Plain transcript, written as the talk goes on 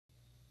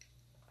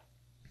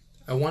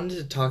I wanted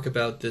to talk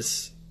about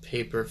this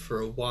paper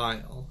for a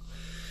while.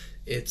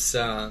 It's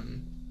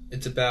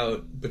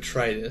about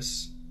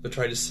Botrytis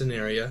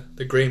cinerea,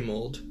 the gray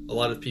mold. A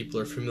lot of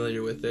people are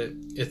familiar with it.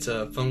 It's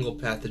a fungal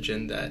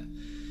pathogen that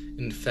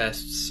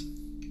infests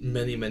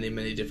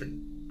many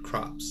different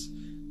crops,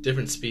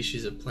 different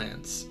species of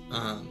plants.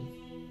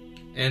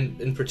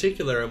 And in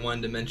particular, I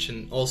wanted to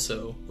mention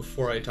also,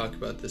 before I talk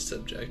about this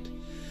subject,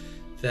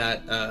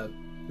 that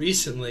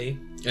recently,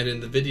 and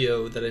in the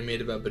video that I made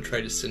about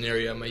Botrytis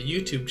cinerea on my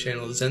YouTube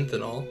channel,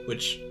 Zenthanol,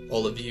 which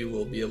all of you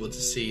will be able to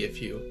see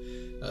if you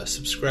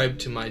subscribe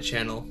to my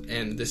channel,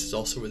 and this is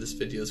also where this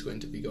video is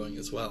going to be going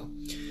as well,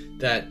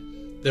 that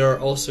there are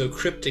also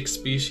cryptic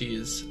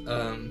species,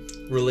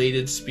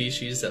 related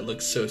species that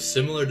look so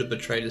similar to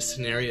Botrytis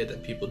cinerea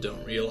that people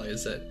don't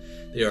realize that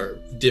they are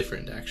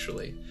different,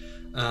 actually,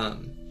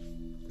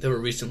 that were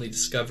recently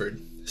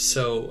discovered.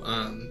 So,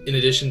 in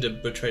addition to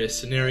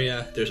Botrytis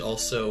cinerea, there's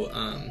also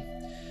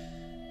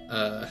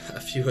a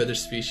few other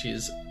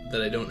species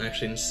that I don't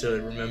actually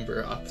necessarily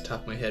remember off the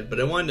top of my head, but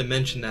I wanted to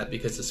mention that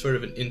because it's sort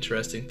of an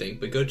interesting thing.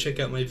 But go check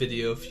out my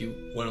video if you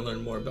want to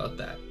learn more about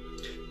that.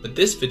 But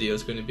this video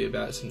is going to be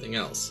about something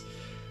else.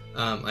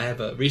 I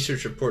have a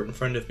research report in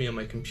front of me on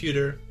my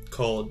computer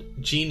called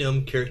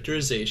Genome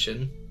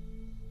Characterization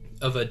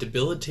of a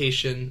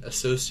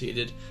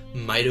Debilitation-Associated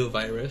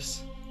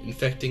Mitovirus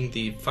infecting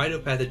the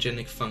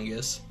phytopathogenic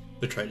fungus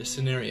Botrytis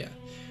cinerea.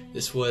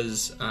 This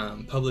was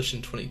published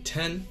in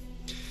 2010,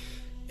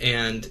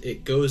 and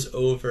it goes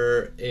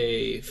over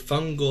a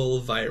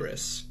fungal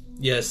virus.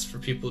 Yes, for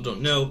people who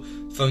don't know,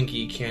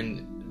 fungi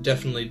can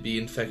definitely be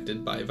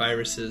infected by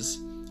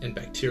viruses and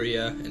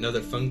bacteria and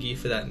other fungi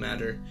for that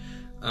matter.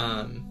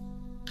 And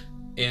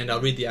I'll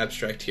read the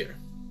abstract here.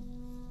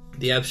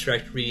 The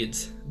abstract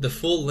reads, the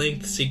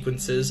full-length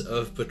sequences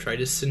of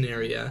Botrytis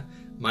cinerea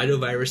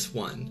Mitovirus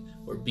 1,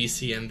 or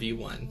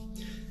BCMV1,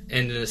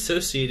 and an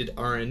associated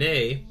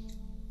RNA,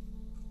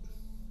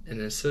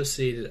 in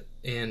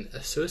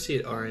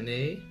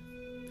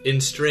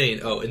strain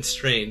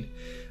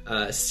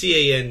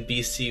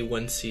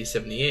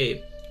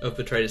CANBC1C78 of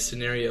Botrytis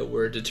cinerea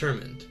were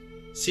determined.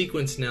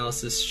 Sequence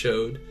analysis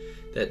showed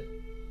that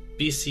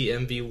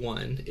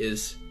BCMV1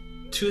 is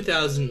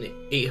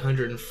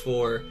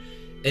 2,804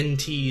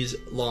 NTs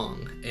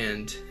long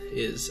and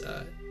is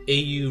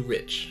AU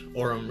rich,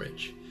 Orum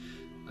rich.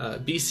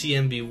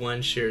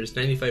 BCMV1 shares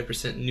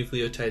 95%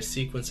 nucleotide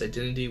sequence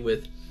identity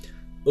with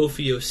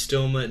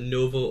Ophiostoma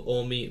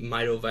novo-ulmi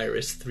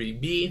Mitovirus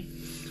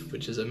 3b,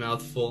 which is a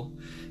mouthful.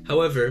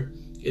 However,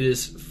 it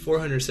is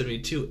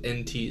 472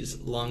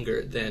 NTs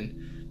longer than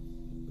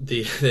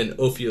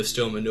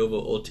Ophiostoma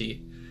novo-ulmi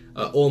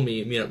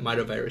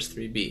Mitovirus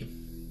 3b.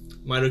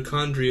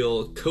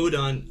 Mitochondrial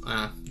codon.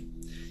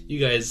 You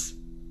guys,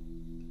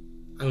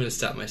 I'm going to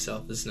stop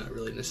myself. This is not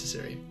really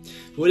necessary.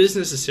 What is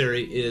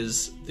necessary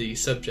is the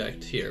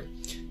subject here.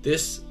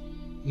 This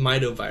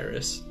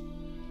mitovirus,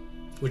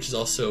 which is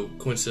also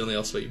coincidentally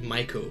also a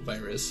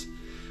mycovirus,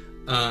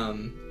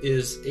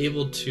 is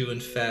able to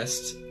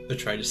infest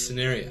Botrytis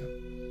cinerea.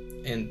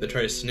 And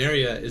Botrytis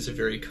cinerea is a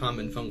very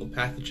common fungal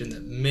pathogen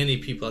that many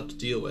people have to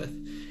deal with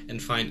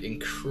and find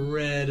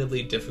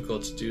incredibly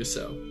difficult to do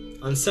so.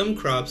 On some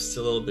crops, it's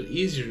a little bit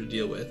easier to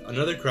deal with. On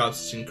other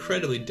crops, it's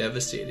incredibly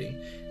devastating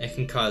and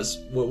can cause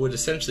what would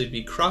essentially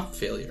be crop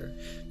failure.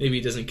 Maybe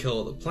it doesn't kill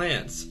all the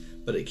plants,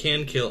 but it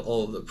can kill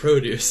all of the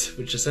produce,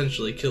 which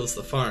essentially kills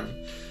the farm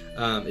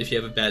if you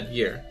have a bad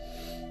year.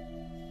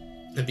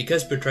 And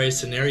because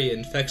Botrytis cinerea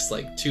infects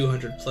like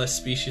 200 plus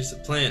species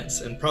of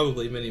plants, and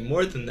probably many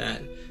more than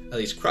that, at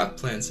least crop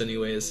plants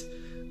anyways,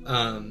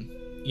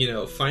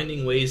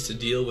 finding ways to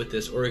deal with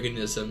this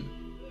organism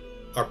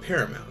are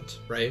paramount,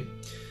 right?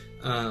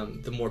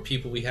 The more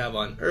people we have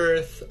on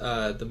Earth,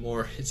 the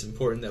more it's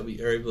important that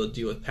we are able to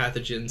deal with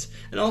pathogens,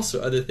 and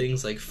also other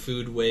things like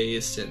food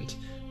waste and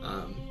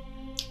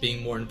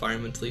being more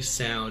environmentally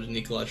sound and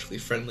ecologically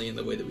friendly in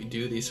the way that we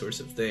do these sorts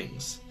of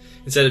things.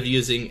 Instead of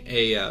using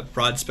a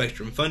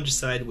broad-spectrum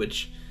fungicide,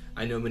 which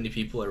I know many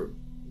people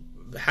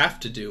have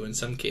to do in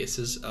some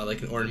cases,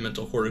 like in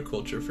ornamental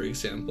horticulture, for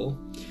example,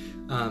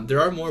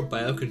 there are more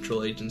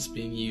biocontrol agents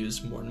being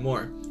used more and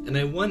more. And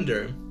I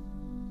wonder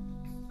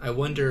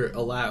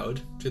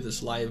aloud to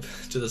this live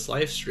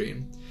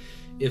stream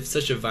if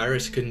such a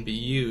virus couldn't be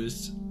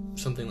used,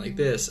 something like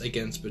this,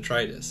 against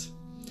Botrytis,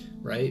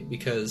 right?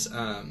 Because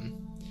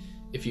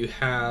if you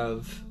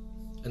have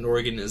an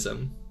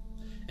organism,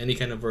 any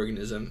kind of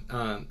organism,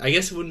 I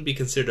guess it wouldn't be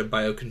considered a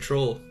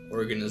biocontrol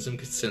organism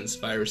since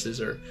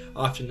viruses are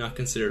often not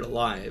considered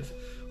alive.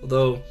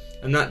 Although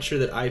I'm not sure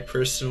that I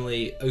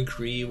personally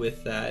agree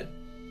with that.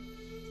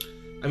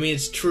 I mean,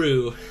 it's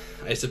true,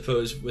 I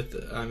suppose,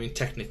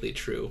 technically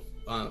true,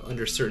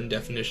 under certain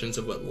definitions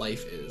of what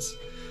life is.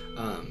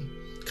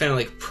 Kind of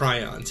like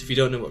prions. If you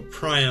don't know what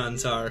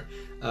prions are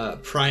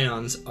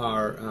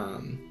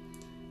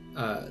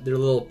they're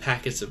little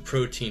packets of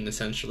protein,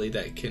 essentially,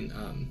 that can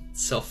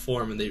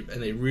self-form, and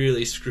they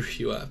really screw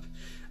you up.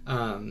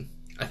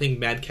 I think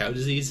mad cow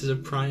disease is a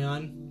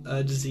prion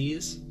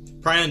disease,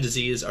 prion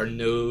disease are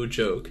no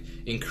joke.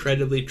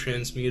 Incredibly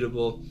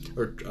transmutable,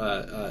 or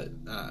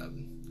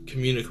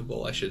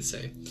communicable, I should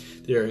say.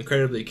 They are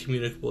incredibly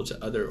communicable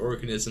to other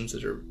organisms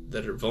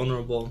that are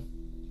vulnerable,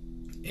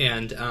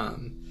 and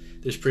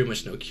there's pretty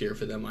much no cure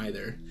for them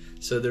either.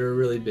 So they're a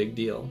really big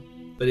deal.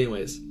 But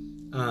anyways,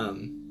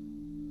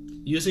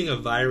 using a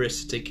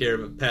virus to take care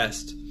of a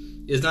pest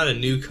is not a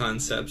new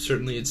concept.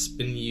 Certainly it's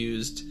been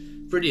used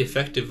pretty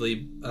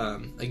effectively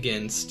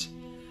against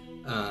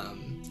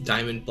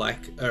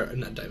diamondback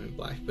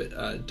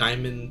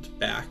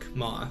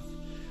moth,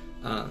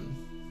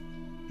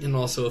 and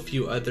also a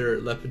few other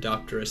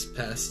Lepidopterous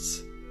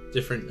pests,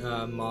 different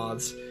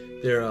moths.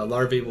 Their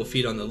larvae will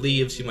feed on the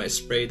leaves. You might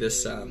spray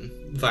this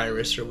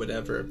virus or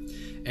whatever,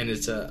 and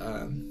it's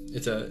a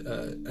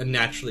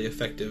naturally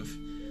effective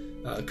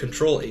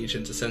control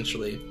agent,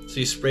 essentially. So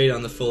you spray it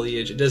on the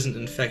foliage. It doesn't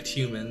infect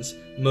humans.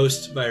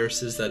 Most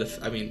viruses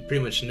pretty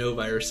much no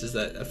viruses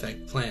that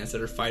affect plants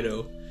that are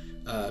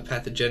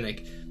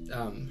phytopathogenic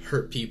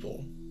hurt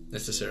people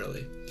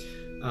necessarily.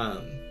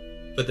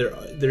 But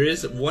there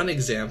is one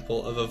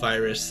example of a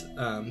virus,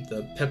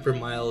 the pepper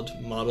mild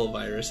mottle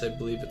virus, I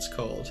believe it's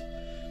called,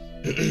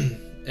 and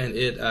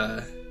it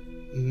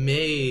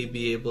may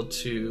be able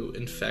to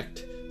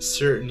infect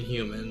certain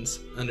humans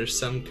under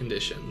some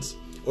conditions,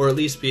 or at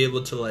least be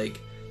able to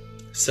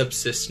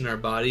subsist in our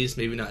bodies,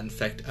 maybe not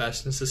infect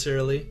us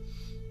necessarily.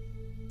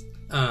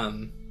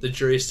 The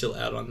jury's still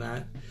out on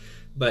that,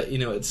 but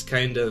it's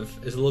a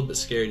little bit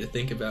scary to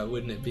think about,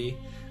 wouldn't it be?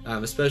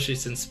 Especially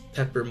since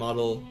pepper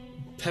mild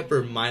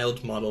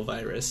mottle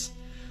virus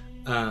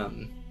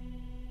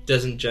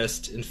doesn't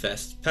just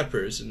infest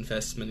peppers, it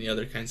infests many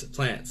other kinds of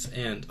plants,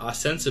 and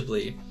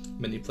ostensibly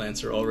many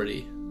plants are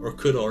already or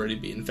could already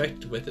be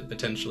infected with it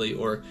potentially,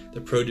 or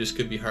the produce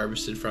could be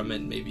harvested from it,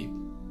 and maybe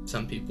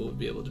some people would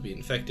be able to be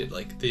infected,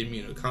 like the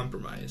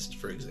immunocompromised,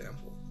 for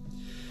example.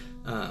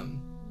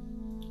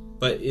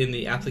 But in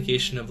the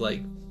application of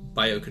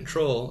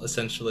biocontrol,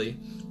 essentially,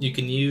 you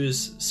can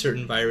use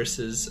certain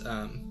viruses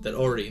that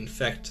already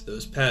infect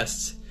those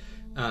pests.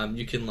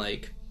 You can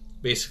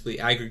basically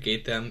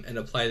aggregate them and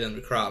apply them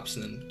to crops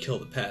and then kill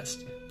the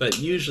pest. But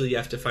usually you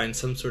have to find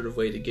some sort of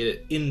way to get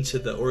it into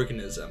the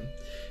organism.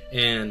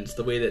 And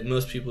the way that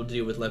most people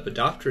deal with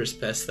Lepidopterous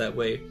pests that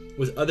way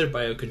with other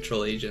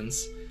biocontrol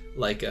agents,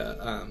 like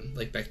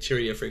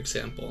bacteria, for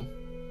example,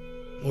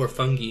 or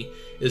fungi,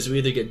 is we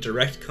either get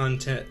direct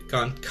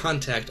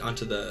contact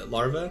onto the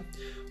larva,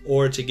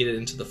 or to get it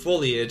into the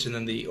foliage, and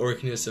then the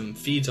organism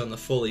feeds on the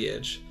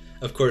foliage.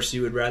 Of course,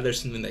 you would rather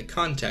something that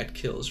contact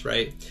kills,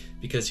 right?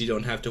 Because you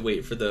don't have to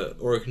wait for the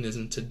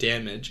organism to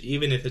damage,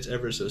 even if it's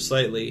ever so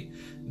slightly,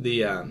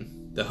 the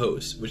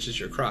host, which is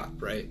your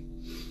crop, right?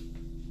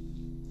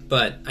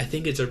 But I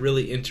think it's a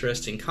really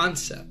interesting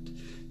concept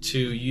to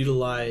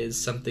utilize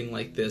something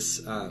like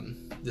this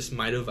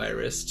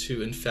mitovirus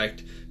to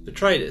infect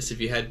botrytis. If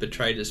you had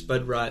botrytis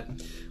bud rot,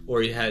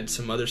 or you had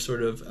some other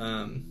sort of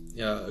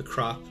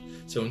crop,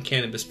 so in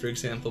cannabis, for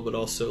example, but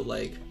also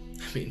pick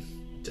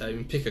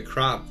a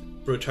crop,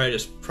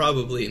 botrytis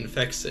probably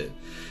infects it.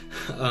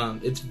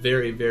 It's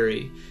very,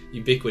 very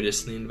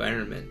ubiquitous in the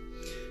environment.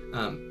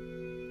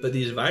 But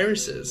these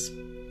viruses,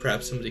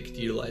 perhaps somebody could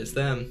utilize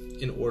them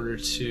in order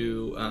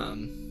to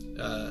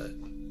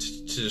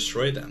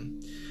destroy them.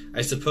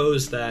 I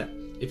suppose that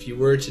if you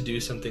were to do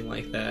something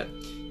like that,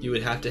 you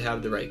would have to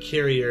have the right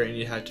carrier, and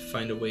you'd have to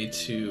find a way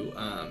to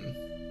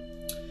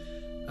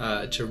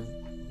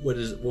what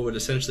would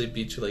essentially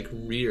be to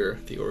rear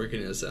the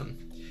organism.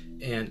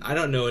 And I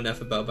don't know enough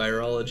about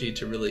virology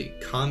to really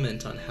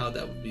comment on how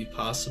that would be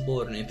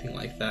possible or anything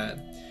like that.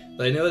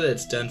 But I know that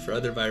it's done for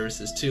other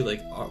viruses too,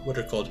 like what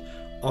are called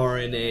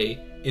RNA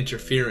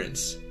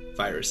interference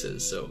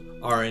viruses, so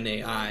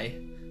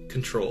RNAi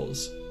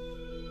controls.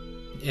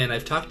 And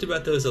I've talked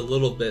about those a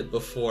little bit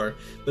before,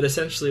 but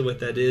essentially what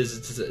that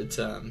is, it's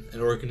an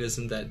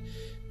organism that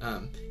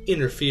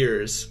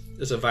interferes,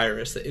 as a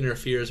virus that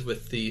interferes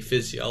with the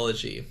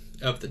physiology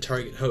of the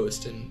target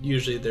host, and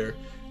usually they're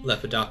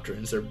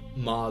lepidopterans, they're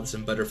moths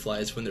and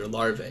butterflies when they're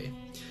larvae.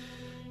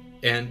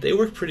 And they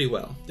work pretty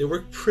well.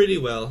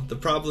 The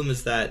problem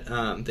is that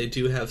they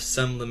do have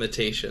some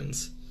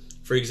limitations.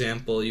 For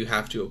example, you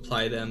have to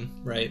apply them,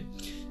 right?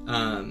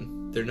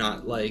 They're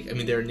not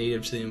they're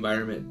native to the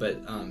environment,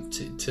 but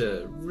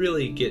to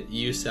really get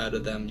use out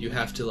of them, you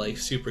have to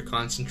super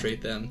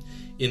concentrate them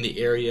in the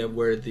area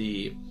where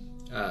the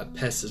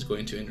pest is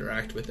going to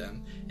interact with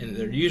them. And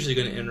they're usually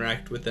going to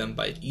interact with them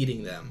by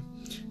eating them.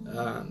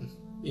 Not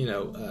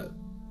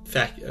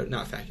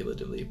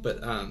facultatively,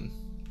 but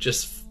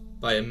just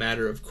by a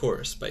matter of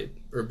course, by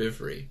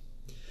herbivory.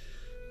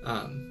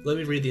 Let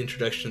me read the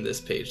introduction to this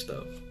page,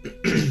 though.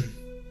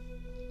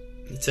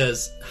 It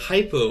says,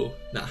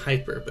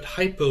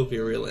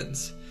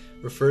 hypovirulence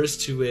refers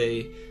to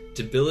a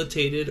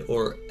debilitated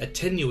or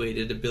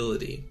attenuated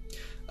ability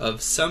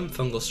of some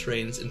fungal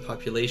strains in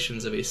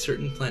populations of a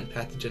certain plant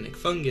pathogenic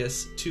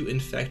fungus to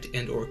infect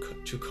and or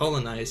to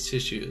colonize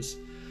tissues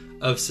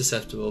of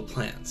susceptible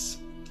plants.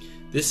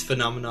 This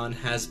phenomenon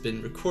has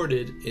been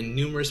recorded in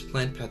numerous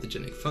plant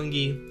pathogenic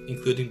fungi,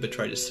 including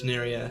Botrytis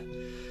cinerea,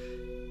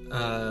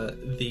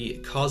 the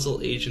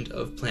causal agent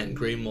of plant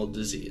gray mold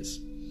disease.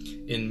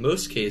 In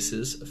most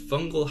cases,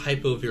 fungal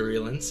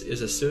hypovirulence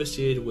is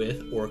associated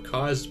with or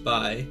caused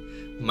by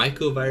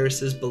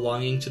mycoviruses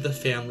belonging to the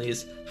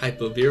families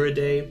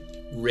Hypoviridae,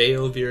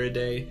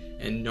 Rheoviridae,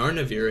 and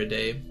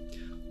Narnaviridae,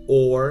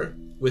 or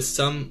with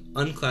some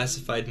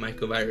unclassified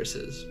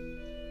mycoviruses.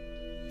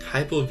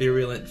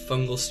 Hypovirulent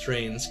fungal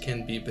strains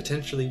can be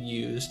potentially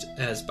used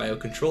as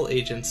biocontrol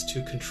agents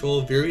to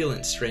control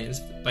virulent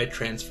strains by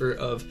transfer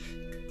of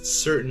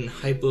certain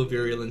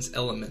hypovirulence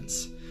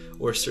elements,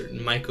 or certain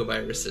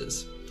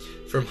mycoviruses,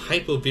 from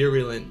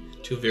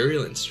hypovirulent to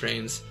virulent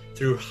strains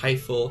through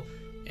hyphal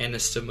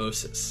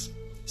anastomosis.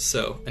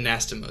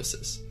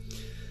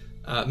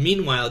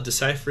 Meanwhile,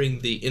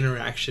 deciphering the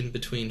interaction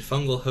between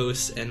fungal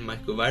hosts and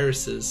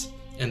mycoviruses,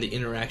 and the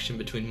interaction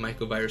between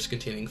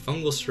mycovirus-containing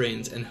fungal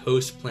strains and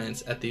host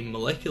plants at the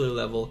molecular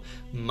level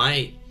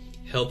might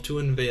help to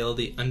unveil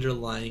the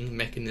underlying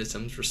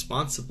mechanisms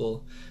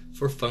responsible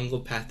for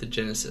fungal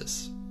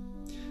pathogenesis.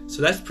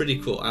 So that's pretty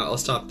cool. I'll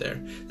stop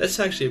there. That's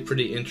actually a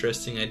pretty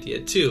interesting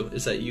idea too,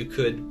 is that you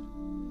could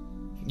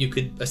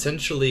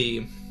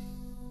essentially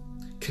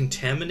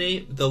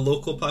contaminate the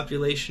local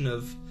population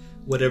of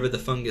whatever the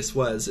fungus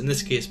was, in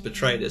this case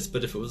Botrytis,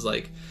 but if it was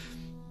like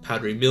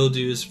powdery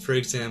mildews, for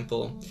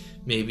example,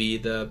 maybe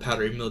the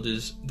powdery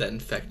mildews that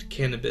infect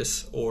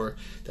cannabis or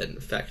that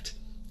infect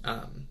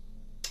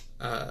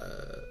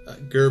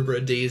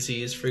Gerbera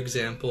daisies, for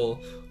example,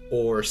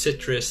 or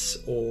citrus,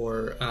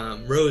 or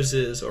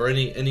roses, or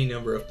any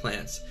number of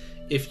plants.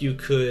 If you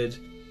could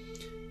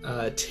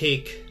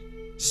take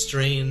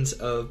strains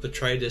of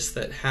Botrytis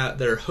that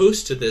are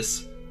host to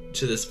this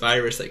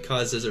virus that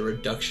causes a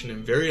reduction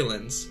in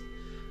virulence,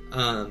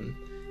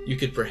 you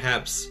could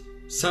perhaps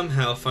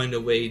somehow find a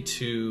way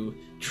to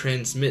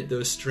transmit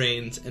those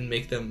strains and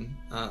make them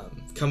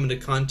come into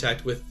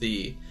contact with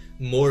the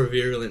more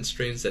virulent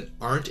strains that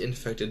aren't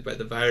infected by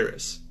the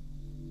virus.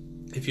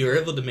 If you were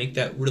able to make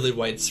that really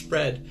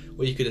widespread,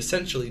 what you could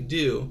essentially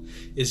do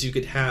is you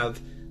could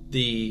have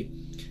the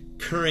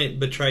current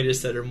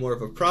Botrytis that are more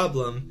of a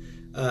problem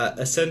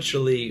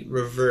essentially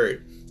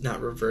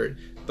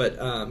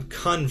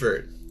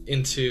convert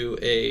into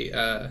a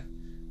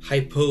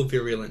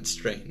hypovirulent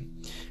strain.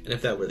 And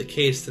if that were the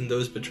case, then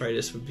those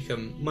Botrytis would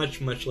become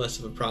much, much less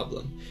of a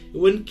problem. It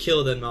wouldn't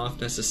kill them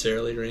off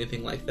necessarily or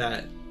anything like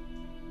that.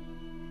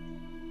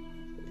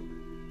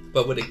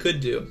 But what it could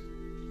do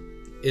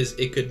is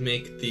it could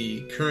make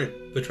the current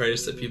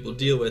Botrytis that people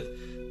deal with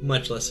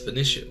much less of an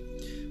issue,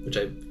 which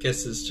I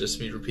guess is just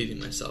me repeating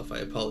myself. I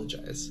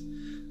apologize.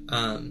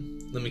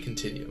 Let me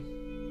continue.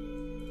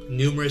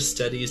 Numerous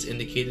studies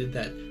indicated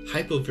that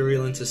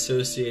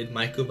hypovirulence-associated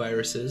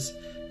mycoviruses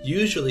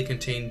usually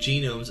contain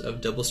genomes of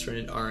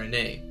double-stranded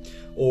RNA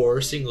or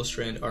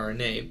single-strand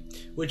RNA,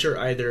 which are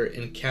either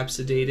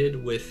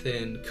encapsulated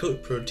within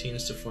coat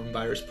proteins to form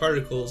virus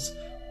particles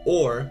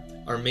or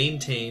are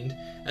maintained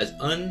as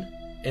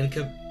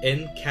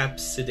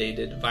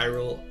encapsulated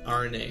viral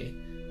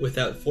RNA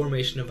without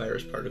formation of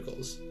virus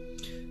particles.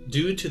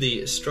 Due to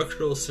the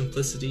structural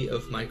simplicity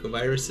of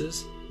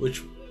mycoviruses,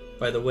 which,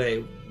 by the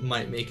way,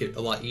 might make it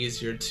a lot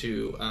easier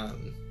to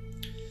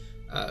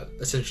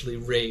essentially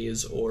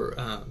raise or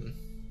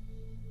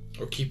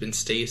keep in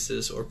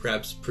stasis, or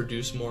perhaps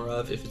produce more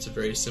of if it's a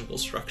very simple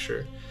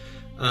structure.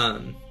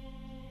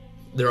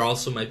 There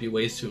also might be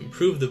ways to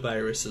improve the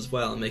virus as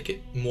well and make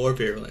it more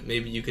virulent.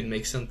 Maybe you can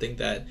make something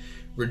that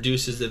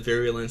reduces the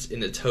virulence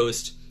in its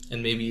host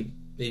and maybe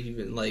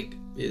even like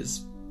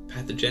is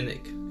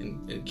pathogenic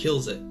and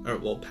kills it, or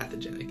well,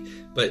 pathogenic,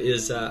 but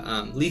is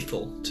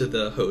lethal to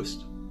the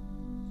host.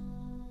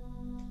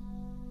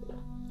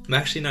 I'm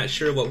actually not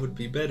sure what would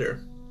be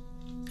better.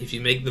 If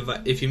you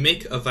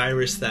make a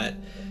virus that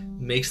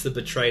makes the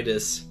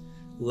Botrytis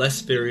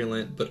less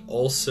virulent but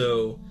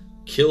also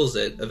kills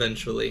it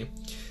eventually,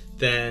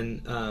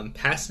 then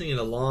passing it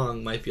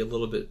along might be a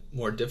little bit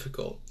more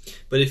difficult.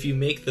 But if you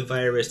make the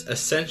virus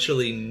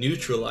essentially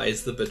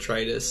neutralize the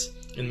Botrytis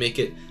and make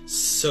it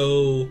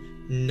so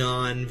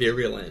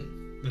non-virulent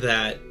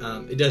that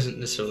it doesn't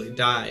necessarily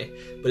die,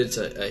 but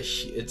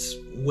it's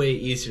way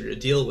easier to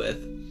deal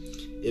with,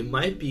 it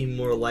might be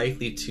more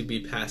likely to be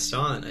passed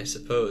on, I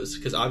suppose,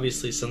 because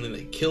obviously something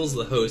that kills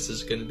the host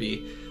is going to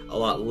be a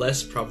lot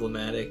less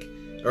problematic,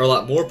 or a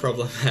lot more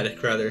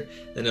problematic rather,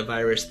 than a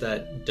virus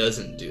that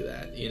doesn't do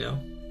that, you know?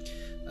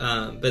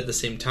 But at the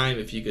same time,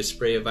 if you could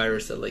spray a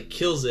virus that like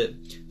kills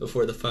it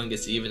before the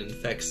fungus even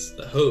infects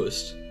the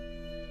host,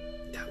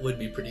 that would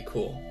be pretty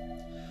cool.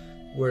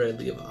 Where'd I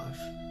leave off?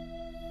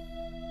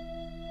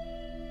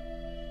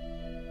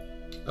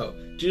 Oh,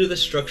 due to the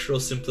structural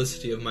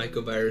simplicity of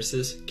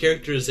mycoviruses,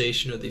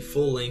 characterization of the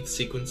full-length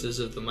sequences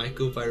of the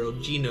mycoviral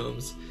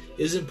genomes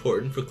is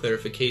important for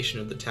clarification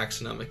of the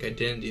taxonomic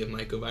identity of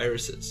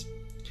mycoviruses.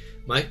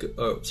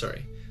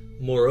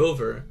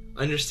 Moreover,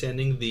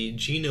 understanding the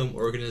genome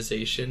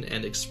organization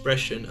and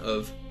expression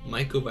of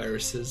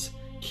mycoviruses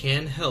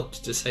can help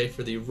to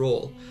decipher the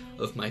role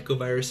of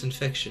mycovirus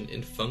infection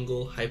in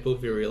fungal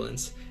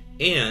hypovirulence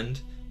and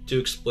to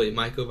exploit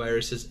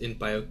mycoviruses in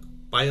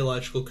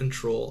biological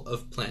control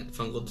of plant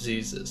fungal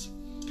diseases.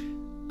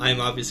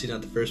 I'm obviously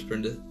not the first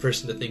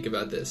person to think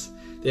about this.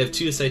 They have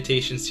two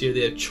citations here.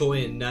 They have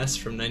Choi and Nuss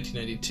from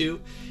 1992,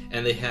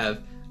 and they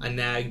have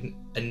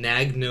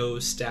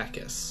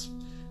Anagnostachus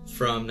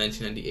from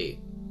 1998.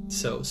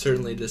 So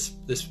certainly this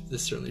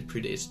certainly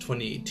predates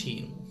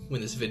 2018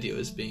 when this video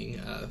is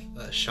being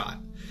shot.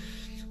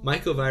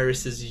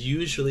 Mycoviruses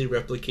usually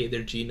replicate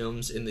their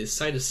genomes in the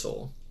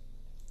cytosol,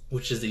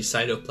 which is the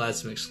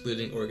cytoplasm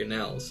excluding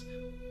organelles,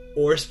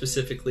 or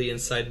specifically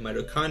inside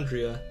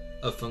mitochondria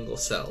of fungal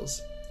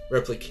cells.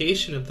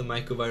 Replication of the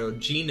mycoviral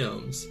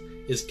genomes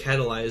is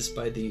catalyzed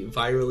by the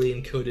virally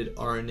encoded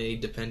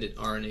RNA-dependent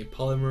RNA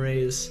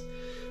polymerase,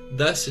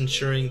 thus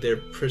ensuring their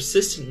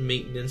persistent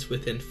maintenance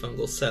within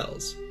fungal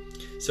cells.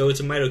 So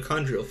it's a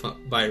mitochondrial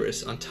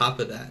virus on top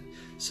of that.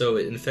 So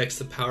it infects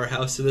the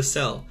powerhouse of the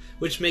cell,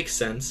 which makes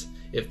sense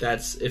if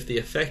the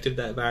effect of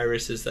that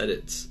virus is that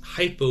it's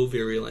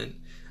hypovirulent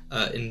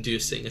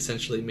inducing,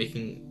 essentially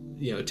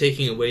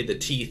taking away the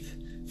teeth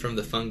from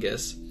the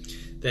fungus.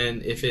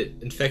 Then if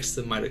it infects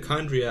the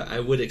mitochondria, I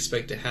would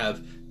expect to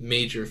have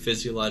major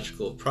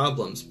physiological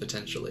problems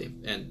potentially,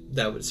 and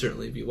that would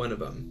certainly be one of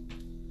them.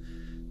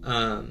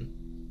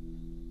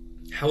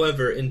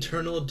 However,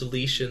 internal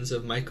deletions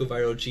of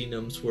mycoviral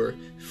genomes were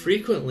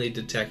frequently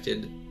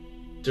detected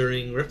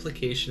during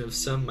replication of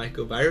some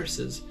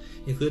mycoviruses,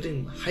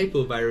 including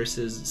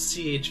hypoviruses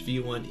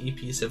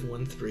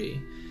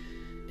CHV1EP713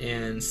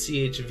 and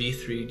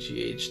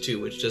CHV3GH2,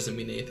 which doesn't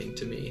mean anything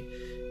to me,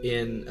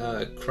 in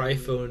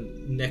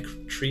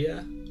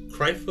Cryphonectria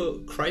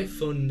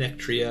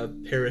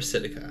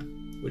parasitica,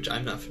 which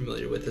I'm not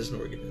familiar with as an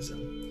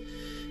organism.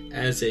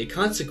 As a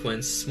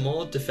consequence,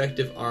 small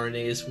defective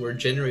RNAs were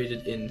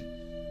generated in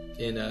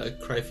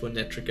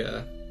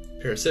Cryphonectria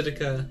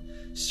parasitica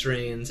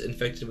strains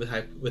infected with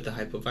the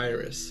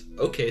hypovirus.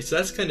 Okay, so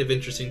that's kind of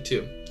interesting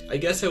too. I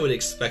guess I would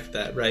expect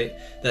that, right?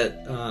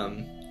 That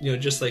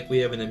just like we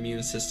have an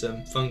immune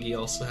system, fungi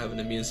also have an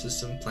immune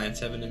system, plants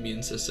have an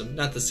immune system.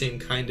 Not the same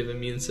kind of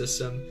immune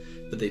system,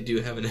 but they do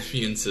have an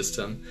immune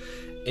system.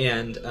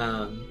 And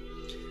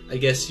I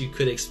guess you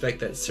could expect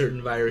that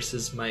certain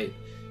viruses might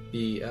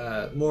be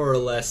more or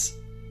less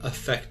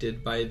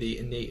affected by the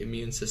innate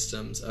immune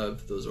systems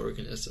of those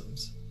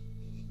organisms.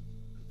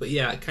 But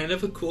yeah, kind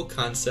of a cool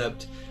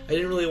concept. I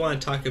didn't really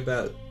want to talk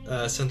about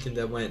something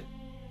that went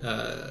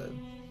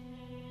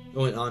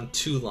on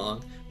too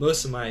long.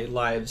 Most of my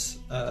lives,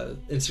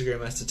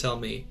 Instagram has to tell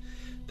me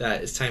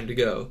that it's time to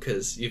go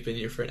because you've been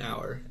here for an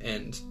hour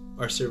and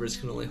our servers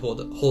can only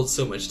hold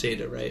so much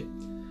data, right?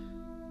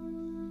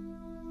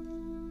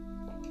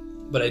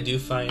 But I do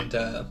find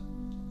that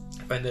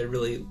I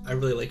really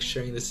like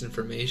sharing this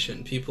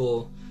information.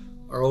 People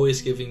are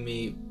always giving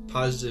me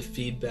positive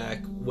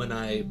feedback when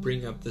I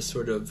bring up this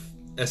sort of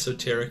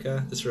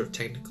esoterica, this sort of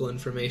technical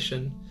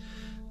information.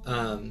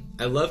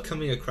 I love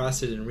coming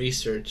across it in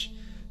research,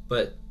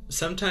 but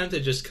sometimes I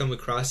just come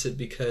across it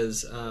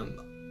because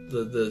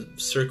the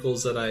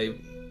circles that I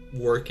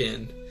work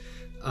in,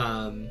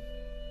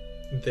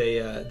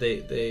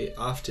 they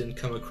often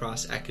come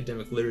across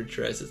academic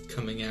literature as it's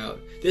coming out.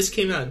 This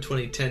came out in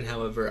 2010,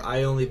 however.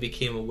 I only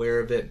became aware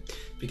of it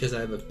because I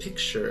have a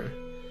picture.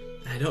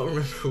 I don't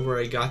remember where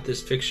I got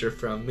this picture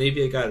from.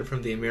 Maybe I got it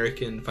from the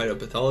American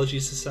Phytopathology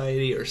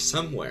Society or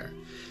somewhere.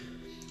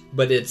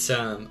 But it's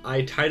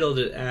I titled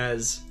it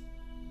as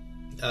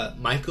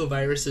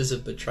Mycoviruses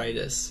of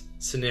Botrytis,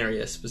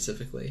 Cinerea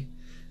specifically.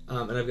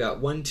 And I've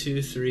got 1,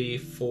 2, 3,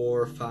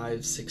 4,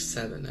 5, 6,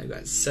 7. I've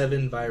got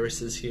 7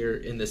 viruses here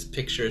in this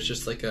picture. It's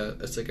just like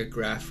a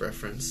graph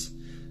reference.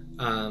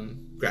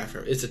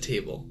 It's a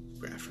table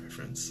graph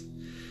reference.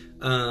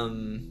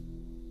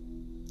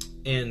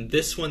 And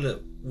this one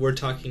that we're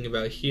talking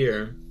about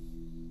here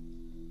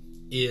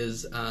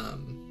is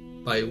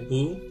by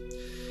Wu,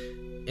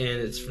 and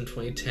it's from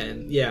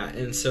 2010. Yeah,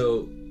 and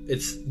so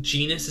its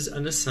genus is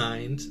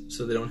unassigned,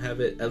 so they don't have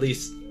it. At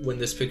least when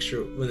this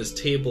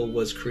table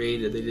was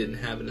created, they didn't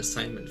have an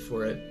assignment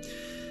for it.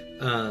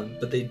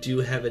 But they do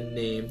have a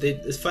name.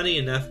 It's funny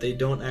enough, they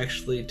don't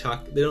actually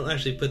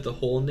put the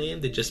whole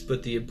name. They just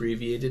put the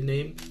abbreviated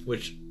name,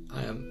 which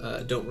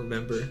I don't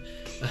remember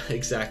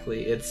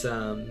exactly. It's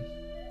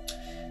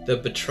the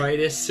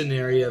Botrytis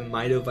cinerea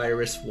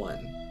Mitovirus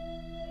 1,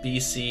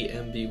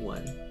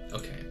 BCMB1.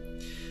 Okay.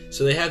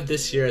 So they have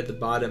this here at the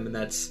bottom, and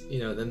that's,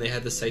 then they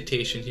have the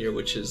citation here,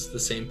 which is the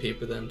same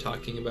paper that I'm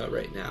talking about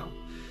right now.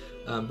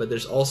 But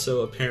there's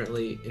also,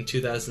 apparently, in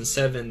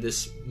 2007,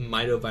 this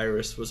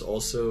mitovirus was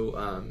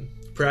also,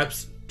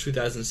 perhaps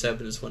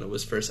 2007 is when it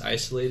was first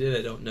isolated,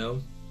 I don't know.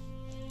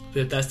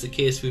 But if that's the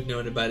case, we've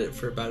known about it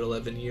for about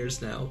 11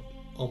 years now,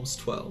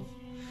 almost 12.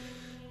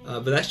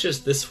 But that's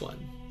just this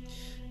one.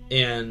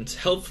 And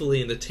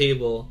helpfully in the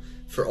table,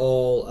 for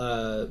all,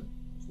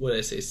 what did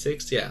I say,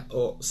 6? Yeah,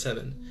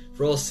 7.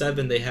 For all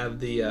 7, they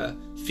have the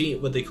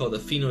what they call the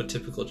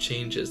phenotypical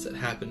changes that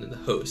happen in the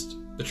host,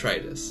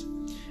 Botrytis.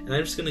 and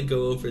I'm just going to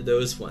go over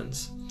those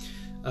ones.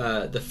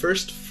 The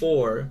first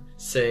 4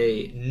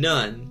 say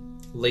none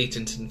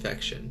latent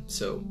infection,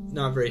 so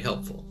not very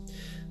helpful.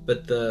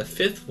 But the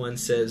 5th one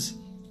says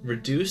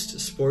reduced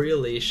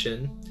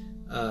sporulation,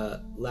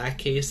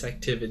 lacase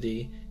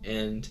activity,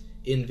 and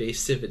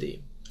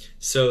invasivity.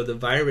 So the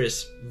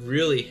virus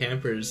really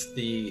hampers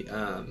the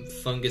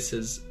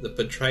the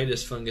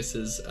Botrytis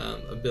fungus's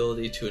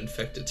ability to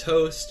infect its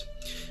host,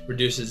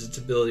 reduces its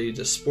ability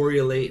to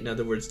sporulate, in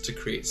other words, to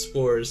create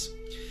spores,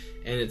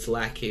 and its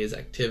lacase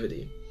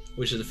activity,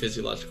 which is a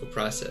physiological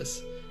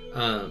process.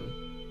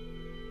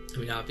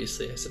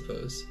 Obviously, I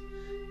suppose.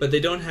 But they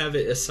don't have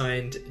it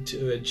assigned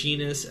to a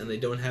genus, and they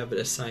don't have it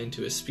assigned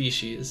to a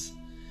species,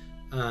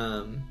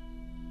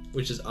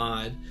 which is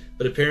odd.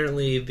 But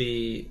apparently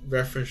the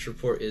reference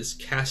report is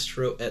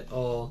Castro et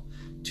al.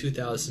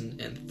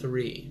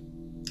 2003.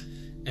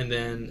 And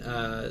then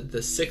the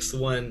 6th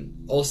one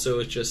also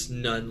is just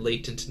none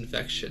latent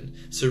infection.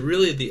 So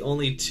really the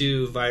only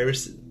 2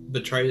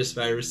 Botrytis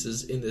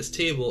viruses in this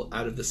table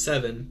out of the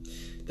 7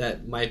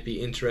 that might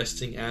be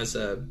interesting as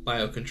a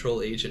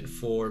biocontrol agent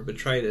for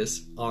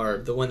Botrytis are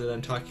the one that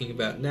I'm talking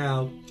about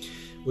now,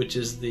 which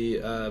is the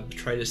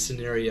Botrytis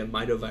cinerea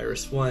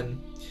Mitovirus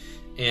 1,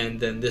 and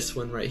then this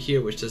one right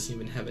here, which doesn't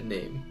even have a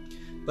name.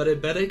 But I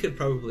bet I could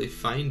probably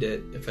find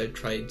it if I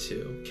tried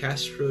to.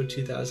 Castro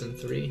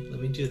 2003.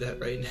 Let me do that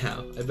right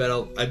now. I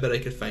bet I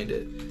could find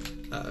it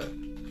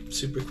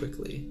super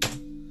quickly.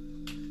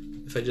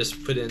 If I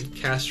just put in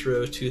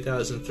Castro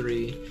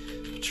 2003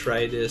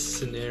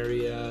 Botrytis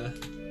cinerea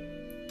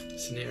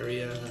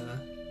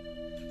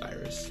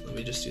virus. Let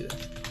me just do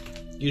that.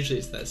 Usually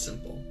it's that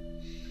simple.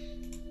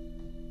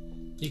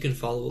 You can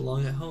follow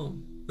along at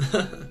home.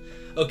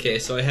 Okay,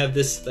 so I have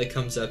this that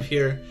comes up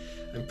here.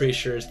 I'm pretty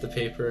sure it's the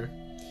paper.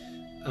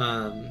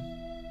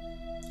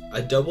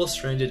 A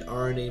double-stranded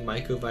RNA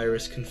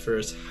mycovirus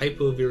confers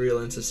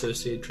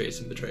hypovirulence-associated traits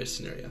in Botrytis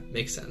cinerea.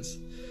 Makes sense.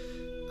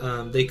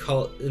 They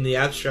call, in the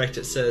abstract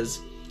it says,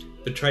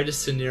 Botrytis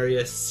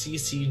cinerea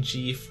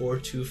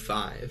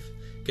CCG425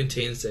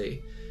 contains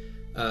a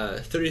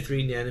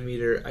 33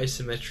 nanometer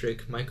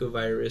isometric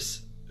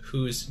mycovirus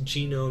whose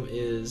genome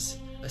is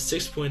a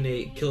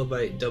 6.8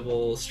 kilobyte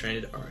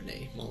double-stranded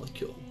RNA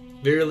molecule.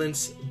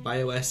 Virulence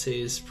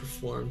bioassays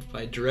performed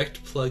by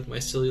direct plug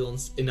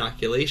mycelial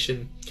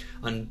inoculation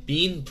on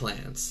bean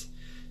plants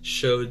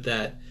showed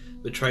that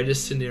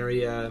Botrytis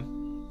cinerea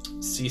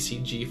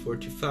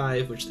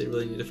CCG425, which they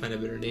really need to find a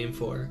better name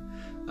for,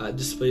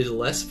 displays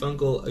less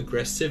fungal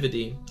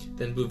aggressivity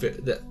than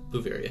Botrytis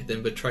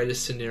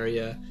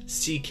cinerea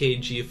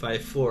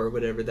CKG54,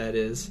 whatever that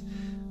is,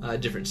 a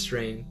different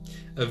strain,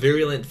 a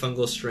virulent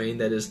fungal strain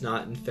that is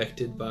not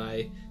infected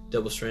by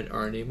double-stranded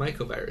RNA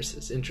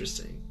mycoviruses.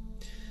 Interesting.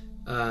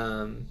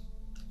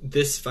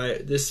 This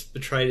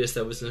Botrytis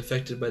that was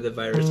infected by the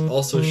virus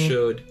also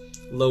showed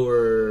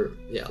lower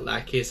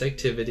lacase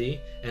activity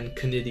and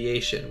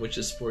conidiation, which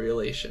is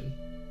sporulation.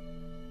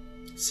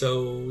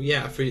 So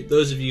yeah, for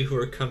those of you who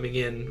are coming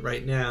in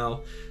right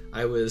now,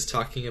 I was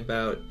talking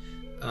about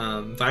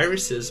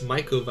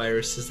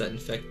mycoviruses that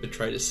infect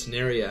Botrytis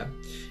cinerea,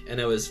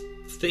 and I was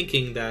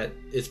thinking that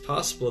it's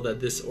possible that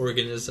these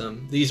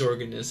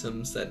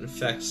organisms that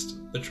infect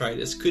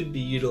Botrytis could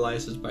be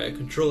utilized as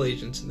biocontrol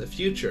agents in the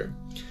future,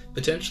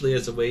 potentially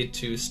as a way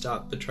to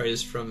stop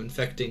Botrytis from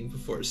infecting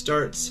before it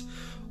starts,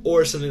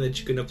 or something that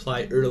you can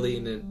apply early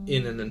in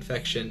an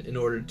infection in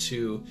order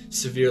to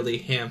severely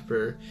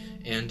hamper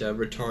and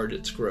retard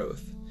its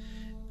growth.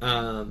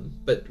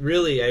 But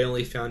really, I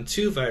only found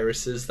 2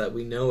 viruses that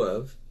we know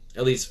of,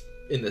 at least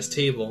in this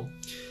table,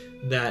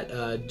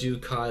 that do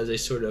cause a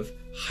sort of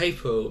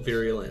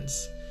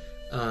hypovirulence.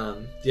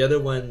 The other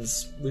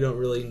ones, we don't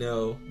really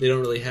know. They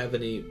don't really have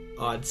any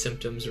odd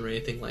symptoms or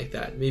anything like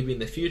that. Maybe in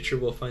the future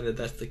we'll find that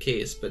that's the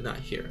case, but not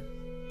here.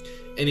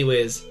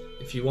 Anyways,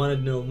 if you want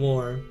to know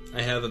more,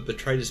 I have a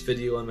Botrytis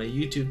video on my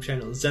YouTube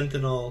channel,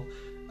 Zenthanol.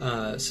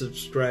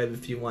 Subscribe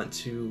if you want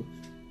to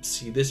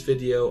see this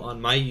video on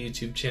my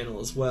YouTube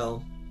channel as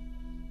well.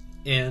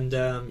 And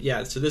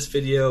so this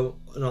video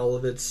in all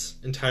of its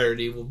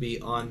entirety will be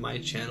on my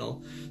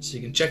channel, so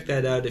you can check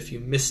that out if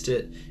you missed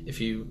it,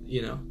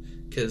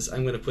 because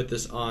I'm going to put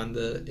this on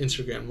the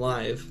Instagram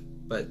Live,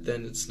 but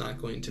then it's not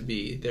going to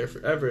be there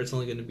forever. It's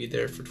only going to be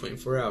there for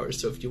 24 hours.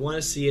 So if you want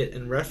to see it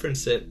and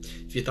reference it,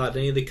 if you thought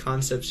any of the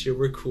concepts here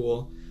were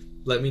cool,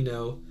 let me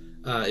know.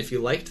 If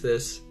you liked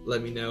this,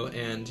 let me know,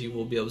 and you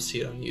will be able to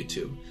see it on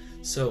YouTube.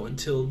 So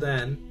until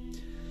then,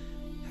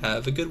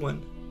 have a good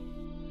one.